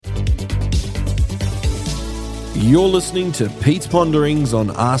You're listening to Pete's Ponderings on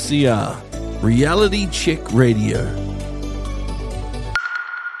RCR, Reality Check Radio.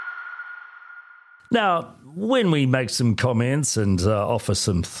 Now, when we make some comments and offer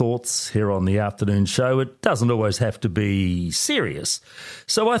some thoughts here on the afternoon show, it doesn't always have to be serious.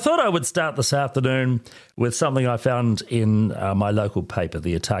 So I thought I would start this afternoon with something I found in my local paper,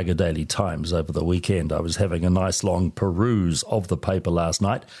 the Otago Daily Times, over the weekend. I was having a nice long peruse of the paper last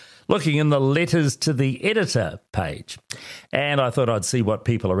night, looking in the letters to the editor page. And I thought I'd see what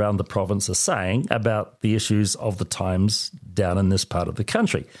people around the province are saying about the issues of the Times down in this part of the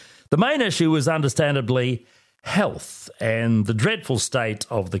country. The main issue is understandably health and the dreadful state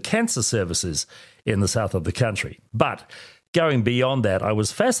of the cancer services in the south of the country. But going beyond that, I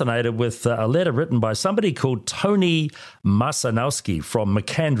was fascinated with a letter written by somebody called Tony Masanowski from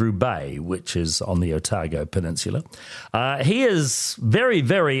McAndrew Bay, which is on the Otago Peninsula. He is very,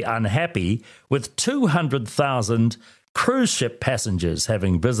 very unhappy with 200,000 cruise ship passengers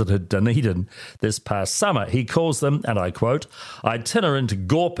having visited Dunedin this past summer. He calls them, and I quote, itinerant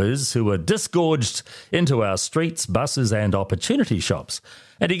gawpers who are disgorged into our streets, buses and opportunity shops.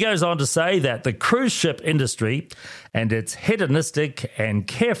 And he goes on to say that the cruise ship industry and its hedonistic and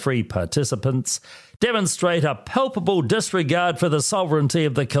carefree participants demonstrate a palpable disregard for the sovereignty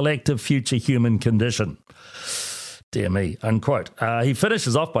of the collective future human condition. Dear me, unquote. He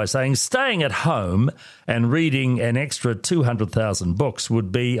finishes off by saying, staying at home and reading an extra 200,000 books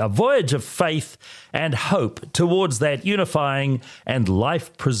would be a voyage of faith and hope towards that unifying and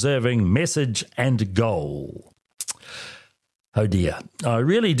life-preserving message and goal. Oh dear. I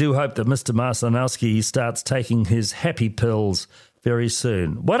really do hope that Mr. Masanowski starts taking his happy pills very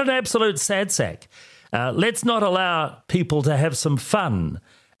soon. What an absolute sad sack. Let's not allow people to have some fun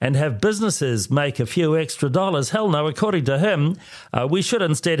and have businesses make a few extra dollars. Hell no, according to him, we should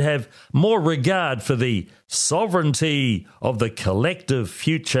instead have more regard for the sovereignty of the collective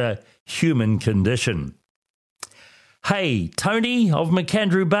future human condition. Hey, Tony of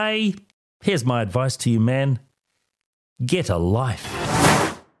McAndrew Bay, here's my advice to you, man. Get a life.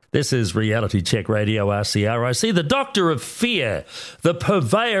 This is Reality Check Radio RCR. I see the doctor of fear, the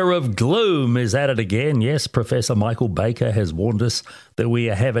purveyor of gloom is at it again. Yes, Professor Michael Baker has warned us that we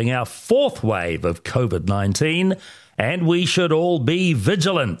are having our fourth wave of COVID-19 and we should all be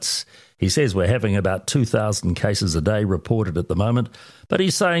vigilant. He says we're having about 2,000 cases a day reported at the moment, but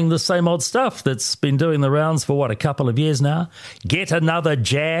he's saying the same odd stuff that's been doing the rounds for, a couple of years now? Get another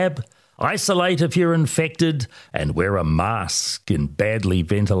jab. Isolate if you're infected, and wear a mask in badly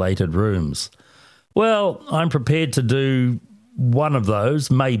ventilated rooms. Well, I'm prepared to do one of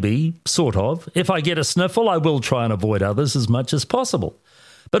those, maybe, sort of. If I get a sniffle, I will try and avoid others as much as possible.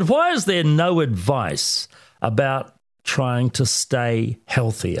 But why is there no advice about trying to stay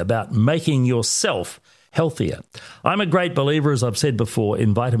healthy, about making yourself healthier? I'm a great believer, as I've said before,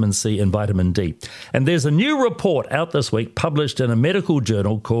 in vitamin C and vitamin D. And there's a new report out this week published in a medical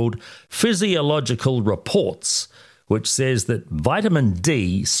journal called Physiological Reports, which says that vitamin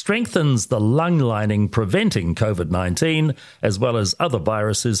D strengthens the lung lining, preventing COVID-19, as well as other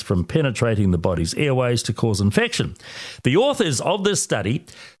viruses from penetrating the body's airways to cause infection. The authors of this study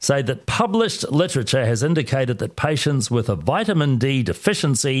say that published literature has indicated that patients with a vitamin D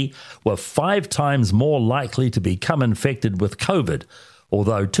deficiency were 5 times more likely to become infected with COVID.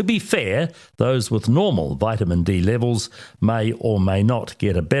 Although, to be fair, those with normal vitamin D levels may or may not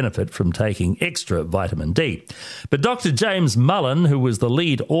get a benefit from taking extra vitamin D. But Dr. James Mullen, who was the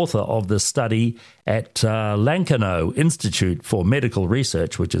lead author of this study at Lancano Institute for Medical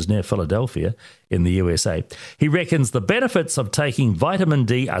Research, which is near Philadelphia in the USA, he reckons the benefits of taking vitamin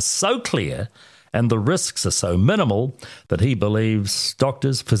D are so clear and the risks are so minimal that he believes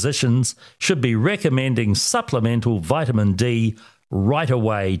doctors, physicians should be recommending supplemental vitamin D right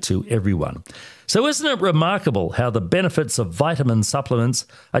away to everyone. So isn't it remarkable how the benefits of vitamin supplements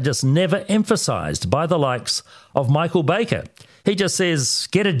are just never emphasised by the likes of Michael Baker? He just says,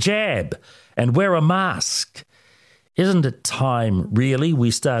 get a jab and wear a mask. Isn't it time, really,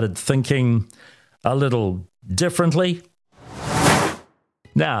 we started thinking a little differently?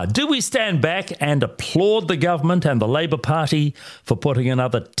 Now, do we stand back and applaud the government and the Labour Party for putting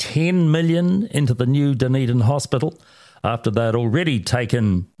another $10 million into the new Dunedin Hospital after they'd already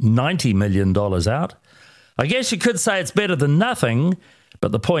taken $90 million out? I guess you could say it's better than nothing,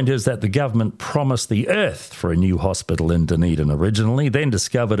 but the point is that the government promised the earth for a new hospital in Dunedin originally, then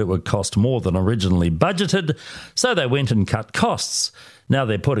discovered it would cost more than originally budgeted, so they went and cut costs. Now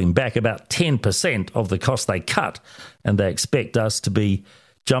they're putting back about 10% of the cost they cut, and they expect us to be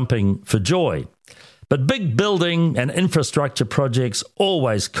jumping for joy. But big building and infrastructure projects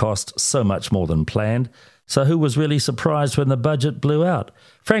always cost so much more than planned. So who was really surprised when the budget blew out?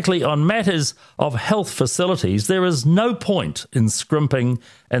 Frankly, on matters of health facilities, there is no point in scrimping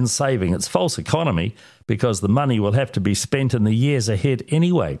and saving. It's false economy because the money will have to be spent in the years ahead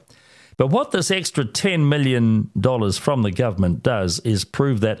anyway. But what this extra $10 million from the government does is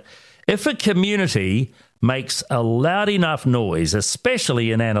prove that if a community makes a loud enough noise,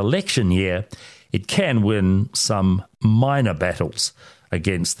 especially in an election year, it can win some minor battles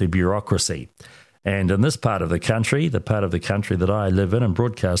against the bureaucracy. And in this part of the country, the part of the country that I live in and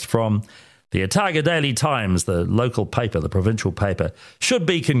broadcast from, the Otago Daily Times, the local paper, the provincial paper, should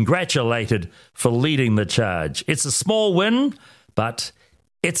be congratulated for leading the charge. It's a small win, but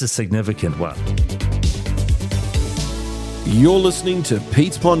it's a significant one. You're listening to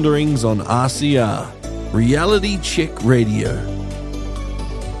Pete's Ponderings on RCR, Reality Check Radio.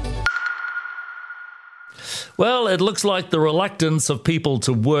 Well, it looks like the reluctance of people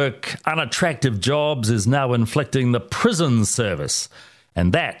to work unattractive jobs is now inflicting the prison service,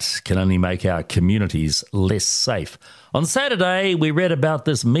 and that can only make our communities less safe. On Saturday, we read about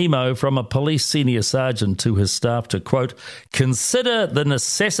this memo from a police senior sergeant to his staff to, quote, consider the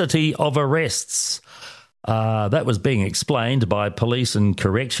necessity of arrests. That was being explained by police and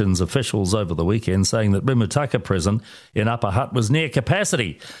corrections officials over the weekend, saying that Rimutaka Prison in Upper Hutt was near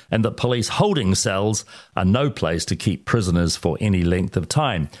capacity and that police holding cells are no place to keep prisoners for any length of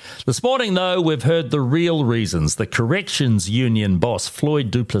time. This morning, though, we've heard the real reasons. The corrections union boss, Floyd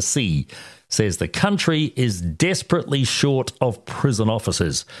du Plessis, says the country is desperately short of prison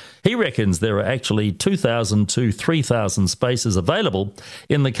officers. He reckons there are actually 2,000 to 3,000 spaces available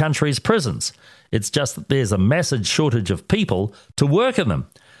in the country's prisons. It's just that there's a massive shortage of people to work in them.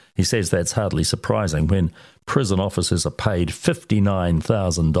 He says that's hardly surprising when prison officers are paid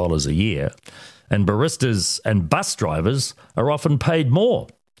 $59,000 a year and baristas and bus drivers are often paid more.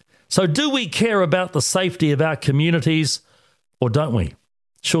 So do we care about the safety of our communities or don't we?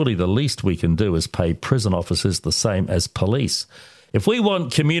 Surely the least we can do is pay prison officers the same as police. If we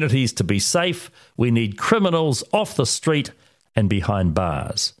want communities to be safe, we need criminals off the street and behind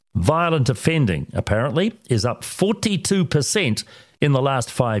bars. Violent offending, apparently, is up 42% in the last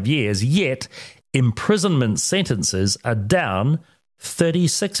 5 years, yet imprisonment sentences are down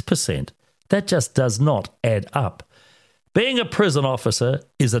 36%. That just does not add up. Being a prison officer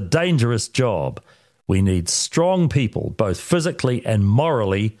is a dangerous job. We need strong people, both physically and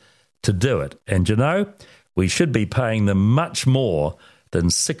morally, to do it. And you know, we should be paying them much more than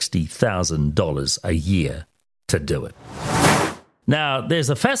 $60,000 a year to do it. Now, there's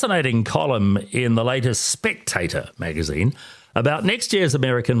a fascinating column in the latest Spectator magazine about next year's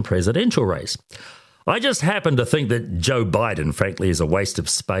American presidential race. I just happen to think that Joe Biden, frankly, is a waste of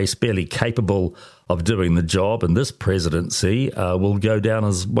space, barely capable of doing the job, and this presidency will go down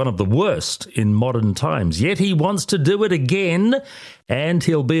as one of the worst in modern times. Yet he wants to do it again, and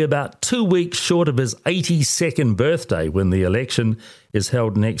he'll be about 2 weeks short of his 82nd birthday when the election is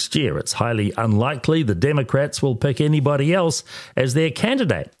held next year. It's highly unlikely the Democrats will pick anybody else as their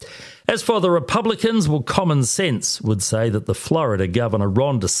candidate. As for the Republicans, well, common sense would say that the Florida governor,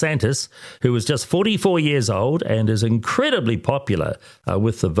 Ron DeSantis, who is just 44 years old and is incredibly popular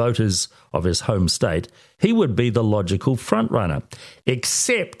with the voters of his home state, he would be the logical frontrunner.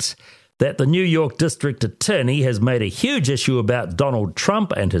 Except that the New York District Attorney has made a huge issue about Donald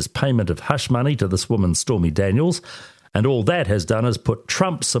Trump and his payment of hush money to this woman, Stormy Daniels, and all that has done is put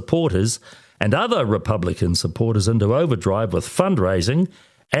Trump supporters and other Republican supporters into overdrive with fundraising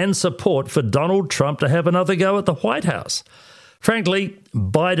and support for Donald Trump to have another go at the White House. Frankly,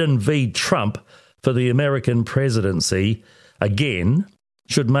 Biden v. Trump for the American presidency, again,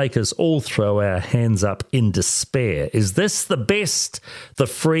 should make us all throw our hands up in despair. Is this the best the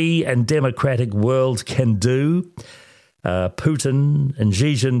free and democratic world can do? Putin and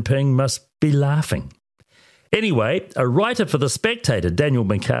Xi Jinping must be laughing. Anyway, a writer for The Spectator, Daniel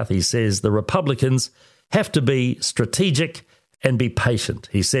McCarthy, says the Republicans have to be strategic and be patient.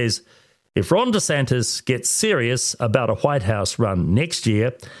 He says, if Ron DeSantis gets serious about a White House run next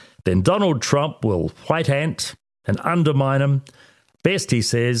year, then Donald Trump will white ant and undermine him. Best, he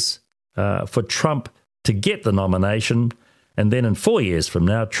says, for Trump to get the nomination, and then in 4 years from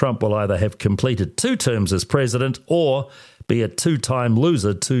now, Trump will either have completed 2 terms as president or be a 2-time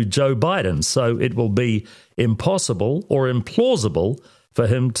loser to Joe Biden. So it will be impossible or implausible for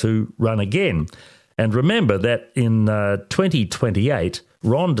him to run again. And remember that in 2028,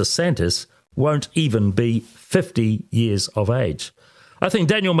 Ron DeSantis won't even be 50 years of age. I think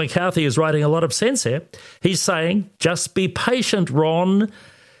Daniel McCarthy is writing a lot of sense here. He's saying, just be patient, Ron.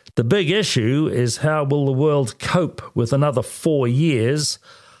 The big issue is how will the world cope with another 4 years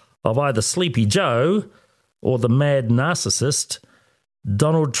of either Sleepy Joe or the mad narcissist,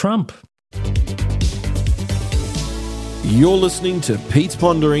 Donald Trump? You're listening to Pete's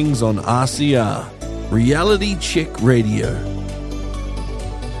Ponderings on RCR, Reality Check Radio.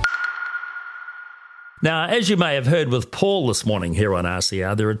 Now, as you may have heard with Paul this morning here on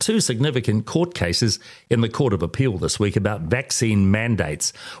RCR, there are two significant court cases in the Court of Appeal this week about vaccine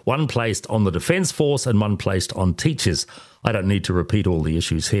mandates, one placed on the Defence Force and one placed on teachers. I don't need to repeat all the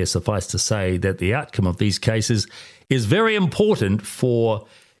issues here. Suffice to say that the outcome of these cases is very important for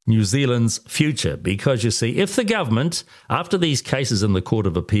New Zealand's future, because you see, if the government, after these cases in the Court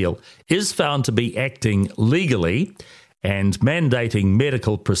of Appeal, is found to be acting legally and mandating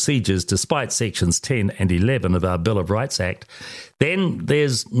medical procedures despite Sections 10 and 11 of our Bill of Rights Act, then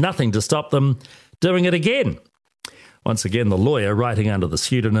there's nothing to stop them doing it again. Once again, the lawyer, writing under the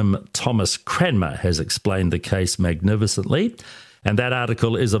pseudonym Thomas Cranmer, has explained the case magnificently, and that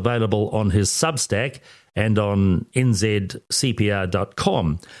article is available on his Substack and on nzcpr.com.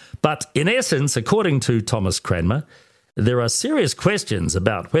 But in essence, according to Thomas Cranmer, there are serious questions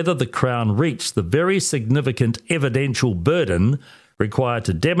about whether the Crown reached the very significant evidential burden required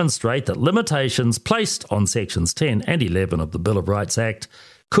to demonstrate that limitations placed on Sections 10 and 11 of the Bill of Rights Act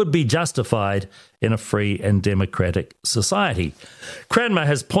could be justified in a free and democratic society. Cranmer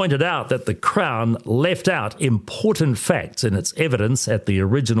has pointed out that the Crown left out important facts in its evidence at the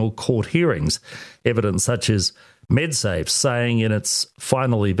original court hearings, evidence such as MedSafe saying in its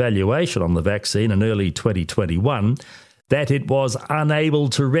final evaluation on the vaccine in early 2021 that it was unable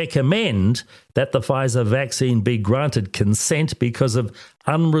to recommend that the Pfizer vaccine be granted consent because of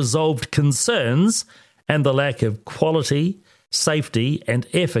unresolved concerns and the lack of quality, safety and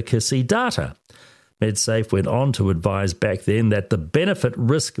efficacy data. MedSafe went on to advise back then that the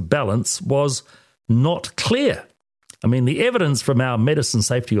benefit-risk balance was not clear. I mean, the evidence from our Medicine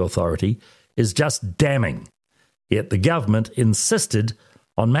Safety Authority is just damning. Yet the government insisted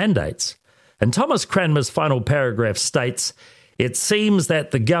on mandates. And Thomas Cranmer's final paragraph states, "It seems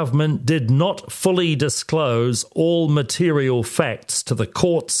that the government did not fully disclose all material facts to the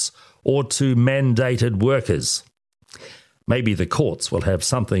courts or to mandated workers." Maybe the courts will have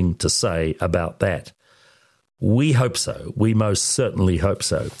something to say about that. We hope so. We most certainly hope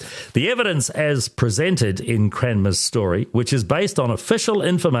so. The evidence as presented in Cranmer's story, which is based on official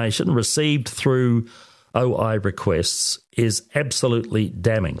information received through OI requests, is absolutely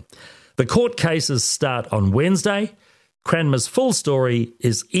damning. The court cases start on Wednesday. Cranmer's full story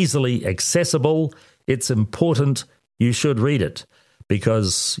is easily accessible. It's important. You should read it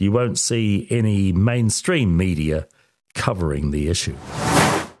because you won't see any mainstream media covering the issue.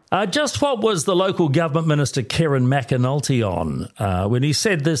 Just what was the local government minister Kieran McAnulty on when he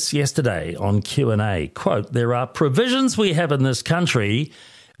said this yesterday on Q&A? Quote, "There are provisions we have in this country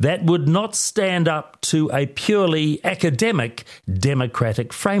that would not stand up to a purely academic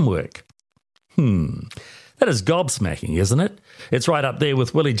democratic framework." That is gobsmacking, isn't it? It's right up there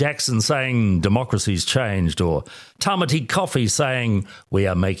with Willie Jackson saying democracy's changed, or Tamati Coffey saying we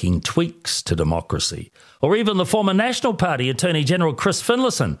are making tweaks to democracy, or even the former National Party Attorney General Chris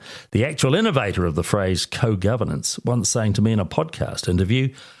Finlayson, the actual innovator of the phrase co-governance, once saying to me in a podcast interview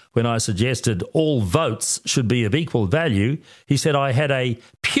when I suggested all votes should be of equal value, he said I had a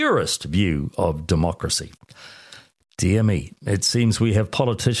purist view of democracy. Dear me, it seems we have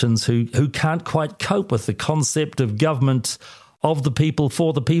politicians who can't quite cope with the concept of government of the people,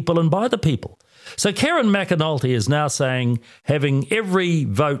 for the people and by the people. So Kieran McAnulty is now saying having every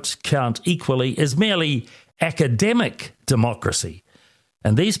vote count equally is merely academic democracy.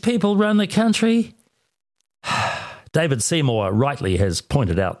 And these people run the country? David Seymour rightly has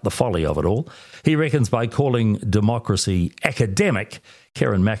pointed out the folly of it all. He reckons by calling democracy academic,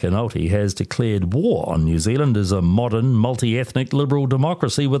 Kieran McAnulty has declared war on New Zealand as a modern, multi-ethnic liberal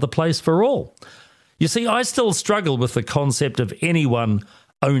democracy with a place for all. You see, I still struggle with the concept of anyone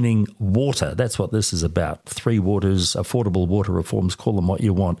owning water. That's what this is about. 3 waters, affordable water reforms, call them what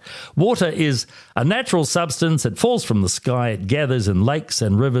you want. Water is a natural substance. It falls from the sky. It gathers in lakes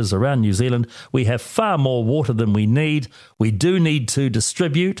and rivers around New Zealand. We have far more water than we need. We do need to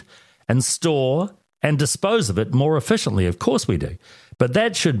distribute and store and dispose of it more efficiently. Of course we do. But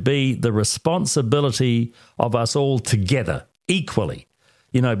that should be the responsibility of us all together, equally.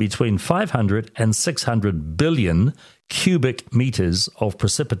 You know, between 500 and 600 billion cubic metres of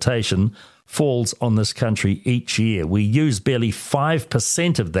precipitation falls on this country each year. We use barely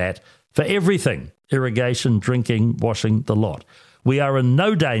 5% of that for everything: irrigation, drinking, washing, the lot. We are in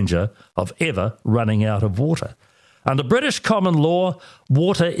no danger of ever running out of water. Under British common law,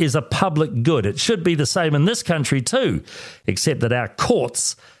 water is a public good. It should be the same in this country too, except that our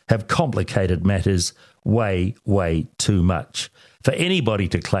courts have complicated matters way, way too much. For anybody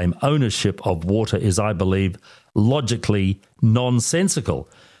to claim ownership of water is, I believe, logically nonsensical.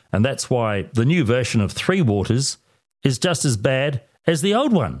 And that's why the new version of Three Waters is just as bad as the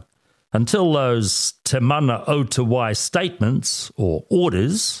old one. Until those Te Mana o Te Wai statements or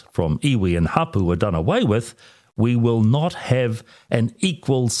orders from iwi and hapu are done away with, we will not have an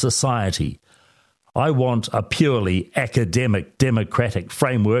equal society. I want a purely academic, democratic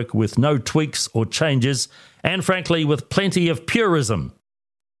framework with no tweaks or changes, and frankly, with plenty of purism.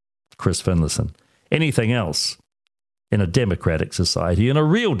 Chris Finlayson. Anything else in a democratic society, in a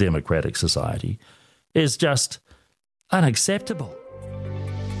real democratic society, is just unacceptable.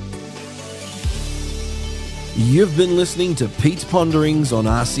 You've been listening to Pete's Ponderings on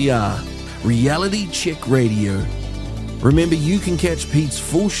RCR, Reality Check Radio. Remember, you can catch Pete's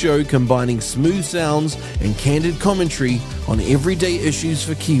full show combining smooth sounds and candid commentary on everyday issues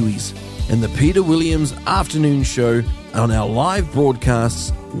for Kiwis in the Peter Williams Afternoon Show on our live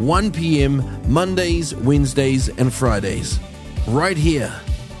broadcasts 1 p.m. Mondays, Wednesdays and Fridays. Right here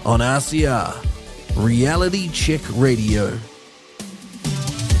on RCR, Reality Check Radio.